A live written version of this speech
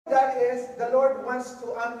idea is the Lord wants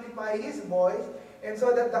to amplify His voice and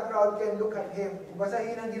so that the crowd can look at Him. Basta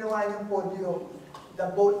yun ang ginawa niyang podium, the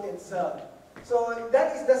boat itself. So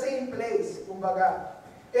that is the same place, kumbaga.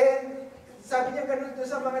 And sabi niya ganun doon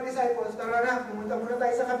sa mga disciples, tara na, pumunta muna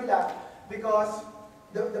tayo sa kabila because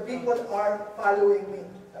the people are following me.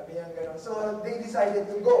 Sabi niya ganun. So they decided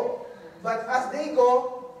to go. But as they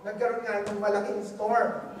go, nagkaroon nga ng malaking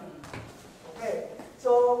storm. Okay.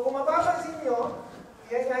 So kung mapapansin nyo,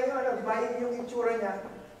 yan nga yung di ba yung itsura niya,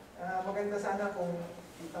 maganda sana kung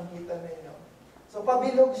kitang-kita na yun. So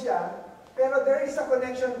pabilog siya, pero there is a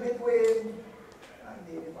connection between,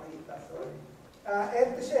 hindi pakita, sorry.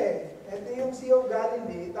 Ito siya eh. Ito yung Sea of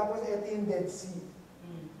Galilee, tapos ito yung Dead Sea.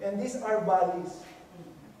 And these are valleys.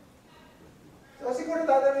 So siguro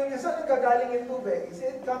tatanungin niya, saan nagkagaling yung tubig? Is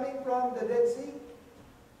it coming from the Dead Sea?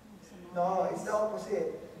 No, it's the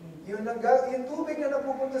opposite. Yung tubig na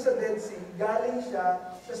napupunta sa Dead Sea, galing siya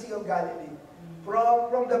sa Sea of Galilee.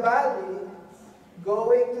 From the valley,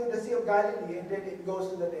 going to the Sea of Galilee, and then it goes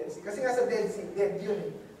to the Dead Sea. Kasi nga sa Dead Sea, dead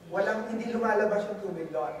yun. Hindi lumalabas yung tubig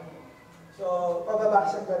doon. So, pababa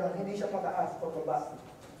siya gano'n. Hindi siya pataas, pababa.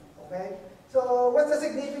 Okay? So, what's the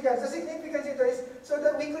significance? The significance ito is so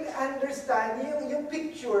that we could understand yung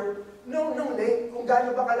picture nung lake, kung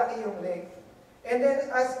gaano ba kalaki yung lake. And then,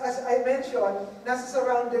 as I mentioned, nasa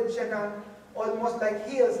surrounded siya ng almost like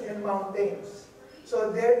hills and mountains. So,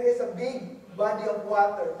 there is a big body of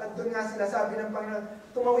water. At doon nga sinasabi ng Panginoon,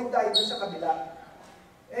 tumawid tayo doon sa kabila.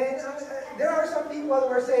 And there are some people who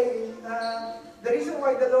are saying, the reason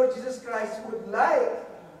why the Lord Jesus Christ would like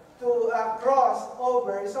to cross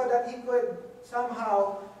over so that He could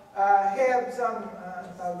somehow have some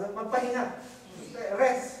magpahinga,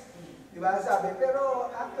 rest. Diba sabi? Pero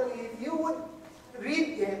actually, if you would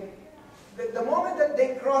read it, the moment that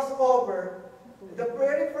they cross over, the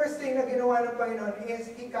very first thing na ginawa ng Panginoon is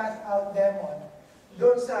He cast out demon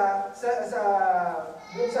doon sa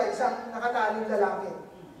isang nakataling lalaki.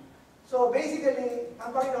 So basically,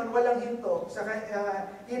 ang Panginoon walang hinto.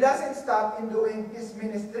 He doesn't stop in doing His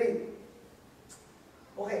ministry.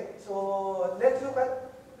 Okay, so let's look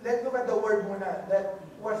at the word muna that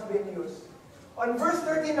was being used. On verse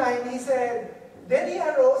 39, he said, "Then he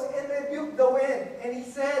arose and rebuked the wind, and he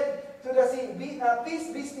said to the sea,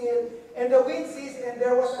 Peace be still, and the wind ceased, and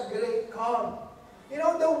there was a great calm." You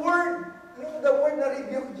know, the word na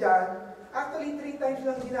rebuke dyan, actually 3 times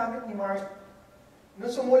lang ginamit ni Mark nung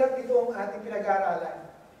sumulat ito ang ating pinag-aaralan.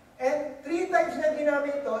 And 3 times na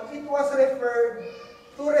ginamit ito, it was referred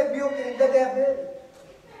to rebuking the devil.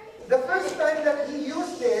 The first time that he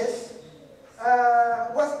used this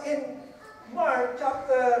was in Mark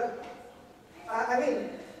chapter,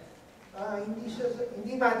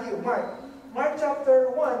 hindi Matthew, Mark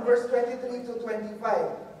chapter 1, verse 23 to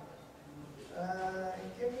 25.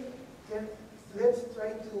 Let's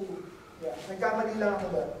try to, nagkamali lang ako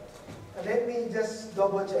ba? Let me just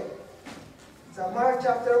double check. Sa Mark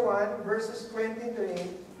chapter 1, verses 23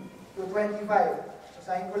 to 25.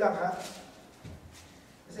 Basahin ko lang ha.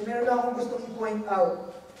 Kasi meron lang akong gustong i-point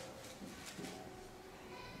out.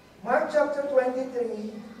 Mark chapter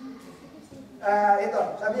 23, ito,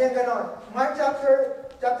 sabi niya ganon. Mark chapter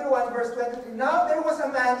 1, verse 23. Now there was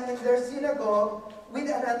a man in their synagogue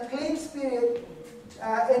with an unclean spirit,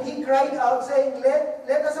 and he cried out, saying,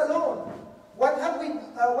 Let us alone. What have we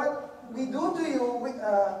do to you?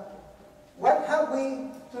 What have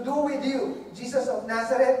we to do with you, Jesus of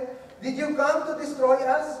Nazareth? Did you come to destroy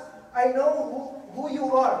us? I know who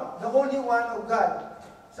you are, the Holy One of God.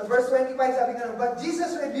 Sa verse 25, sabi nga, but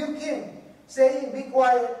Jesus rebuked him, saying, Be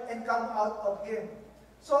quiet and come out of him.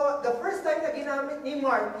 So, the first time na ginamit ni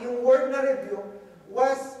Mark yung word na rebuke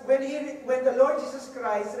was when the Lord Jesus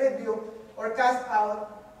Christ rebuked or cast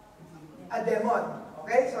out a demon.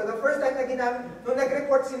 Okay? So, the first time na ginamit, nung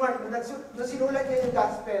nag-report si Mark, nung sinulat niya yung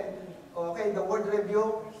gospel, okay, the word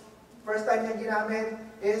rebuke, first time niya ginamit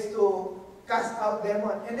is to cast out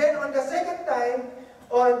demon. And then, on the second time,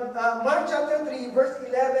 on Mark chapter 3, verse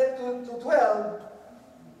 11 to 12,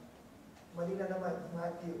 mali na naman,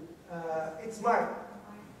 Matthew. It's Mark.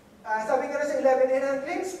 Sabi nga na sa 11, and an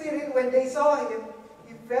unclean spirit, when they saw him,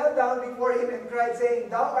 he fell down before him and cried,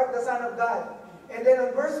 saying, Thou art the Son of God. And then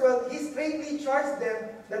on verse 12, he straightly charged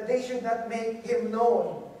them that they should not make him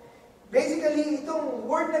known. Basically, itong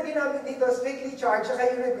word na ginamit dito, straightly charged,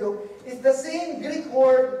 saka yung rebuke, is the same Greek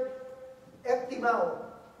word, eptimao.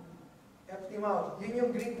 Eptimao. Yun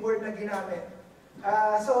yung Greek word na ginamit.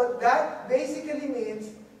 So that basically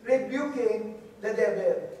means rebuking the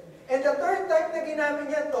devil. And the third time na ginamit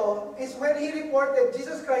niya to is when he reported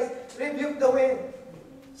Jesus Christ rebuked the wind.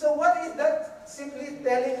 So what is that simply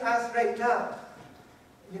telling us right now?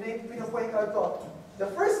 Yun ay pinapoint out ko. The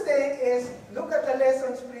first thing is, look at the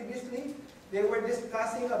lessons previously. They were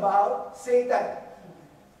discussing about Satan.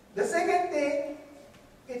 The second thing,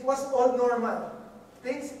 it was all normal.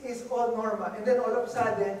 Things is all normal. And then all of a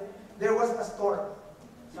sudden, there was a storm.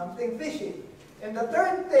 Something fishy. And the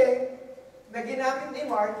third thing na ginamit ni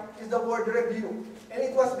Mark is the word rebuke. And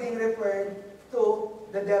it was being referred to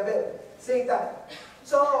the devil, Satan.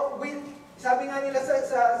 So, sabi nga nila sa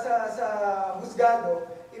husgado,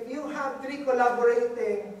 if you have three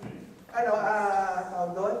collaborating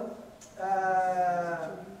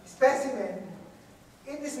specimen,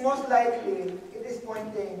 it is most likely, it is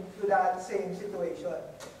pointing to that same situation.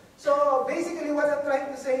 So, basically what I'm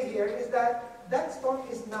trying to say here is that storm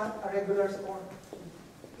is not a regular storm.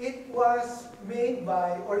 It was made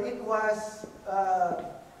by, or it was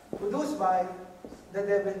produced by the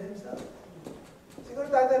devil himself. Siguro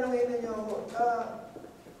tatanungin ninyo ako,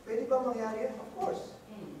 pwede ba mangyari yan? Of course.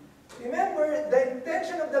 Remember, the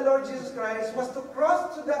intention of the Lord Jesus Christ was to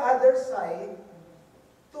cross to the other side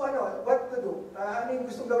to what to do? Ano yung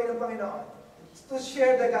gustong gawin ng Panginoon? To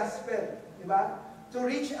share the gospel, di ba? To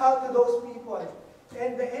reach out to those people.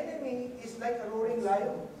 And the enemy is like a roaring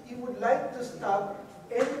lion. He would like to stop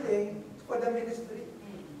anything for the ministry.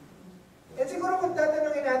 And siguro kung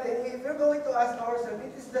tatanungin natin, if we're going to ask ourselves,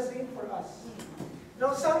 it is the same for us.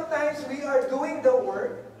 Now, sometimes we are doing the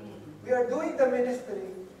work, we are doing the ministry,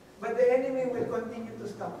 but the enemy will continue to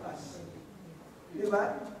stop us. Di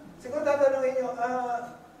ba? Siguro tatanungin nyo,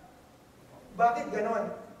 bakit ganon?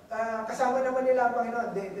 Kasama naman nila ang Panginoon.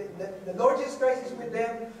 The Lord Jesus Christ is with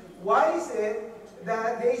them. Why is it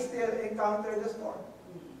that they still encounter the storm?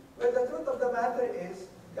 Well, the truth of the matter is,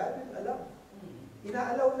 God will allow.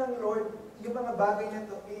 Inaalaw ng Lord yung mga bagay na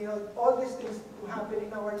to, all these things to happen in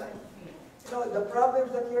our life. The problems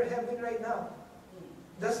that you're having right now,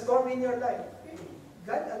 the storm in your life,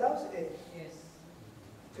 God allows it. Yes.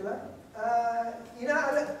 Diba?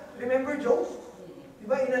 Remember Job?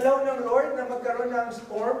 Diba, inalaw ng Lord na magkaroon ng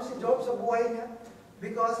storm si Job sa buhay niya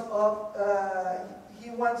because of, he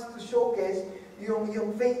wants to showcase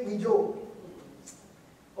yung faith ni Job.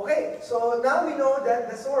 Okay, so now we know that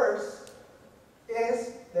the source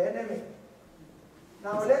is the enemy.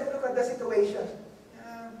 Now, let's look at the situation.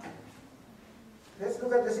 Let's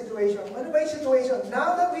look at the situation. Ano ba yung situation?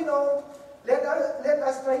 Now that we know, let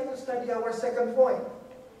us try to study our second point.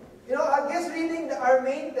 I guess reading our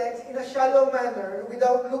main text in a shallow manner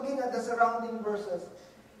without looking at the surrounding verses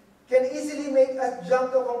can easily make us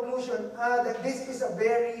jump to a conclusion that this is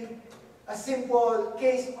a simple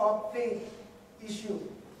case of faith issue.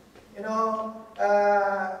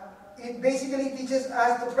 It basically teaches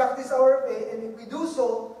us to practice our faith, and if we do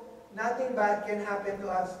so, nothing bad can happen to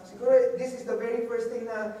us. Siguro, this is the very first thing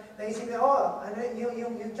na naisip niya,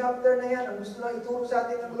 yung chapter na yan, ang gusto lang ituro sa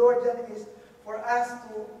atin ng Lord dyan is for us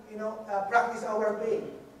to, practice our faith.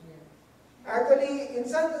 Actually, in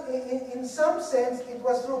some sense, it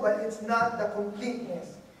was true, but it's not the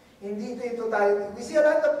completeness. Hindi ito totality. We see a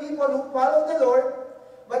lot of people who follow the Lord,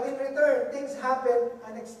 but in return, things happen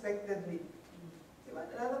unexpectedly. Diba?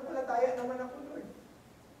 Nananampalataya naman ako, Lord.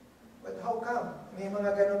 But how come? May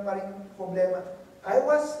mga ganun pa rin problema.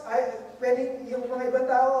 Yung mga ibang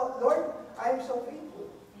tao, Lord, I am so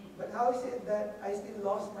faithful. But how is it that I still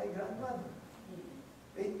lost my grandmother?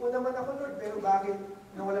 Faithful naman ako, Lord, pero bakit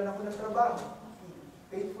nawalan ako ng trabaho?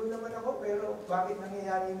 Faithful naman ako, pero bakit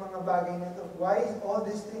nangyayari yung mga bagay na ito? Why is all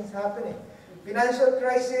these things happening? Financial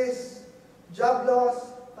crisis, job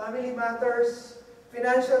loss, family matters,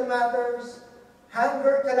 financial matters,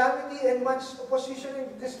 hunger, calamity, and much opposition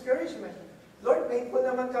and discouragement. Lord, faithful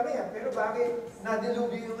naman kami, pero bakit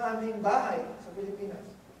nadilubi yung aming bahay sa Pilipinas?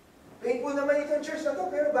 Faithful naman itong church na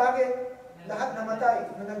to, pero bakit lahat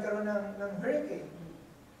namatay nung nagkaroon ng hurricane?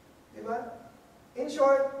 Diba? In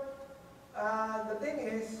short, the thing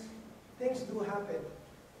is, things do happen.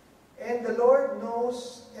 And the Lord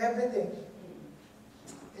knows everything.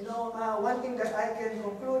 One thing that I can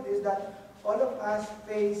conclude is that all of us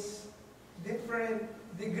face different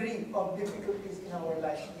degree of difficulties in our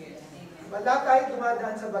life. Wala tayo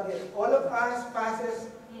dumadaan sa bagay. All of us passes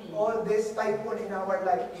all this typhoon in our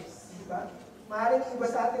life. Diba? Maaaring iba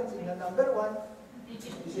sa atin, signal number 1.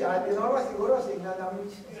 Si Ate Norma siguro, signal number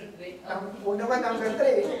 3.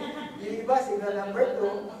 Yung iba, signal number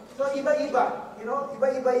 2. So, iba-iba.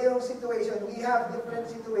 Iba-iba yung situation. We have different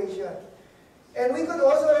situation. And we could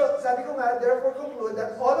also, sabi ko nga, therefore conclude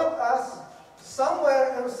that all of us,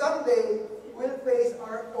 somewhere and someday, will face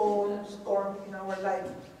our own storm in our life.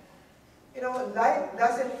 Life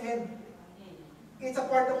doesn't end. It's a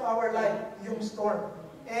part of our life, yung storm.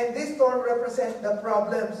 And this storm represents the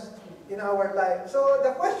problems in our life. So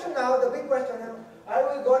the question now, the big question, I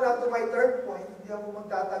will go now to my third point. Hindi ako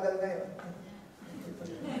magtatagal ngayon.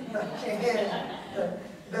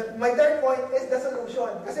 My third point is the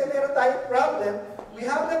solution. Kasi meron tayong problem. We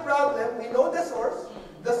have the problem. We know the source.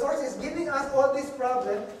 The source is giving us all this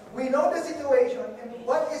problem. We know the situation. And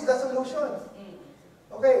what is the solution?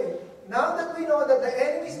 Okay. Now that we know that the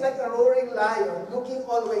enemy is like a roaring lion, looking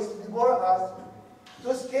always to devour us,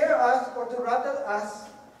 to scare us or to rattle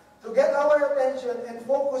us, to get our attention and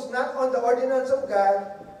focus not on the ordinance of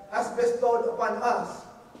God as bestowed upon us.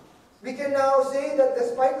 We can now say that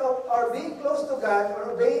despite of our being close to God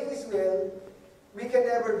or obeying His will, we can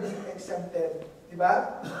never be exempted.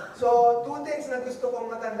 Diba? So, two things na gusto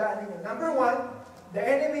kong matandaan ninyo. Number one, the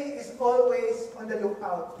enemy is always on the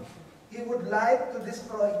lookout. He would like to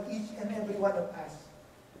destroy each and every one of us,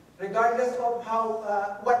 regardless of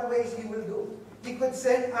what ways he will do. He could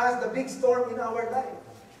send us the big storm in our life.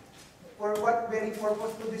 For what very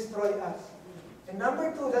purpose? To destroy us. And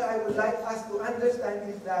number two that I would like us to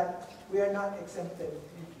understand is that we are not exempted.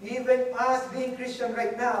 Even us being Christian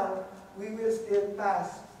right now, we will still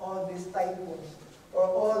pass all these typhoons or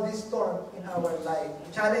all these storms in our life.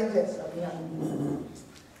 Challenges.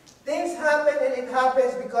 Things happen and it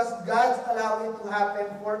happens because God's allowing it to happen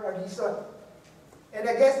for a reason. And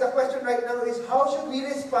I guess the question right now is how should we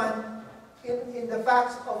respond in the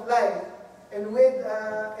facts of life? And with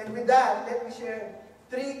that, let me share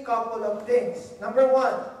three couple of things. Number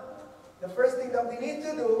one, the first thing that we need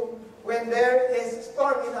to do when there is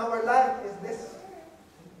storm in our life is this.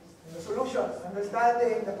 The solution,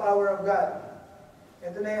 understanding the power of God.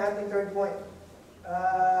 Ito na yung ating third point.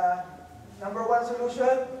 Number one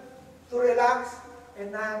solution, to relax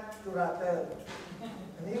and not to rattle.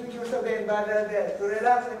 Ano ibig ko sabihin, brother there? To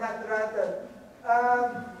relax and not to rattle.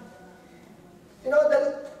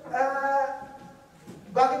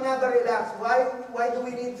 Bakit nga ba relax? Why do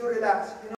we need to relax?